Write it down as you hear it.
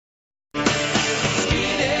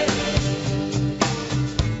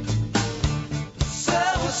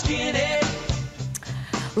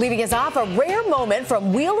Leading us off, a rare moment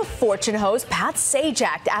from Wheel of Fortune host Pat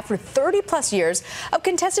Sajak. After 30-plus years of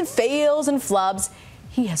contestant fails and flubs,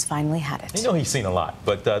 he has finally had it. You know, he's seen a lot,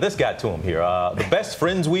 but this got to him here. The Best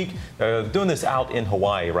Friends Week, doing this out in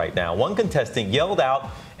Hawaii right now. One contestant yelled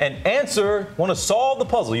out an answer, want to solve the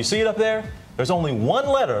puzzle. You see it up there? There's only one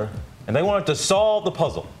letter, and they wanted to solve the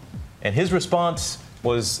puzzle. And his response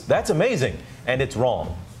was, "That's amazing," and it's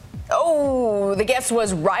wrong. Oh, the guess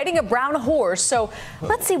was riding a brown horse. So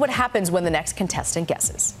let's see what happens when the next contestant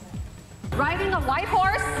guesses. Riding a white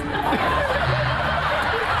horse?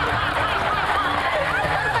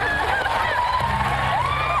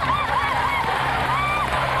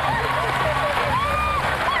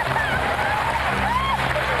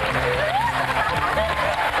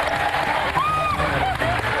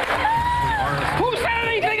 Who said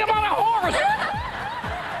anything about a horse?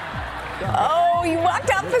 Oh, you walked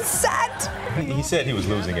off the set. He said he was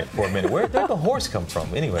losing it for a minute. Where'd the horse come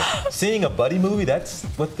from? Anyway, seeing a buddy movie, that's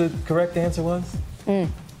what the correct answer was? Well,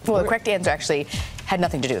 the correct answer actually had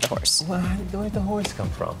nothing to do with the horse. Well, where'd the horse come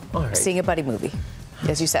from? All right. Seeing a buddy movie,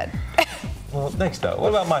 as you said. Well, next up, what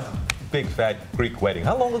about My Big Fat Greek Wedding?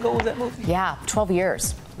 How long ago was that movie? Yeah, 12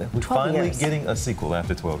 years. We're finally getting a sequel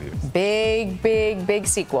after 12 years. Big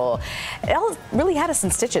sequel. It all really had us in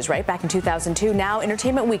stitches, right? Back in 2002. Now,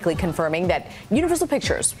 Entertainment Weekly confirming that Universal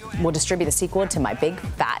Pictures will distribute a sequel to My Big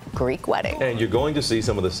Fat Greek Wedding. And you're going to see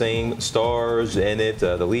some of the same stars in it.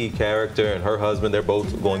 The lead character and her husband, they're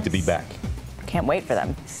both going to be back. Can't wait for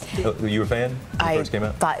them. Were you a fan when it first came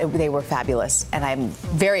out? I thought they were fabulous, and I'm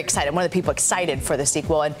very excited. One of the people excited for the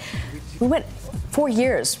sequel, and we went 4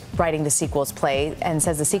 years writing the sequel's play, and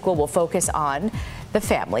says the sequel will focus on the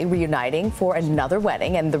family reuniting for another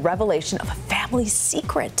wedding and the revelation of a family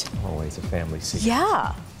secret. Always a family secret.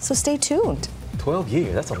 Yeah, so stay tuned. 12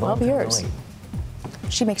 years, that's a long time. 12 years.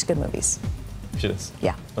 She makes good movies. She does?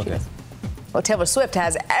 Yeah. Okay. Well, Taylor Swift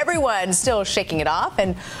has everyone still shaking it off,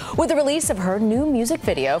 and with the release of her new music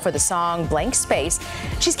video for the song Blank Space,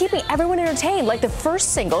 she's keeping everyone entertained. Like the first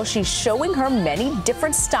single, she's showing her many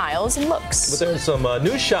different styles and looks. But there's some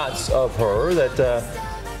new shots of her that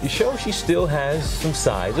show she still has some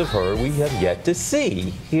sides of her we have yet to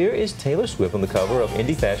see. Here is Taylor Swift on the cover of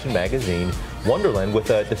indie fashion magazine Wonderland with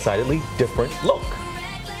a decidedly different look.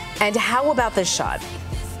 And how about this shot?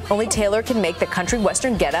 Only Taylor can make the country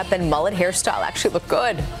western getup and mullet hairstyle actually look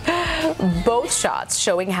good. Both shots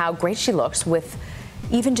showing how great she looks with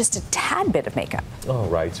even just a tad bit of makeup. All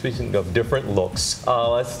right, speaking of different looks,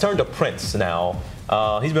 let's turn to Prince now.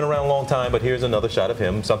 He's been around a long time, but here's another shot of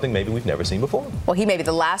him, something maybe we've never seen before. Well, he may be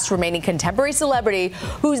the last remaining contemporary celebrity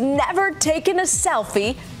who's never taken a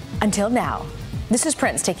selfie until now. This is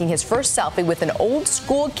Prince taking his first selfie with an old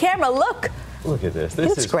school camera. Look at this.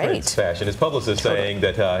 This is great. Prince fashion. His publicist saying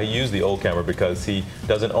that he used the old camera because he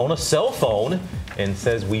doesn't own a cell phone and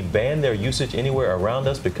says we ban their usage anywhere around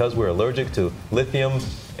us because we're allergic to lithium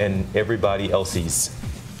and everybody else's.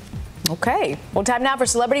 Okay. Well, time now for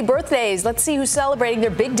celebrity birthdays. Let's see who's celebrating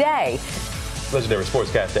their big day. Legendary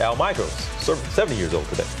sportscaster Al Michaels, 70 years old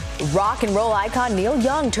today. Rock and roll icon Neil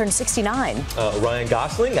Young turned 69. Ryan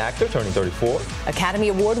Gosling, actor, turning 34. Academy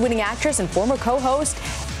Award-winning actress and former co-host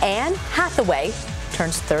Anne Hathaway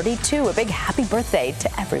turns 32. A big happy birthday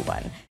to everyone.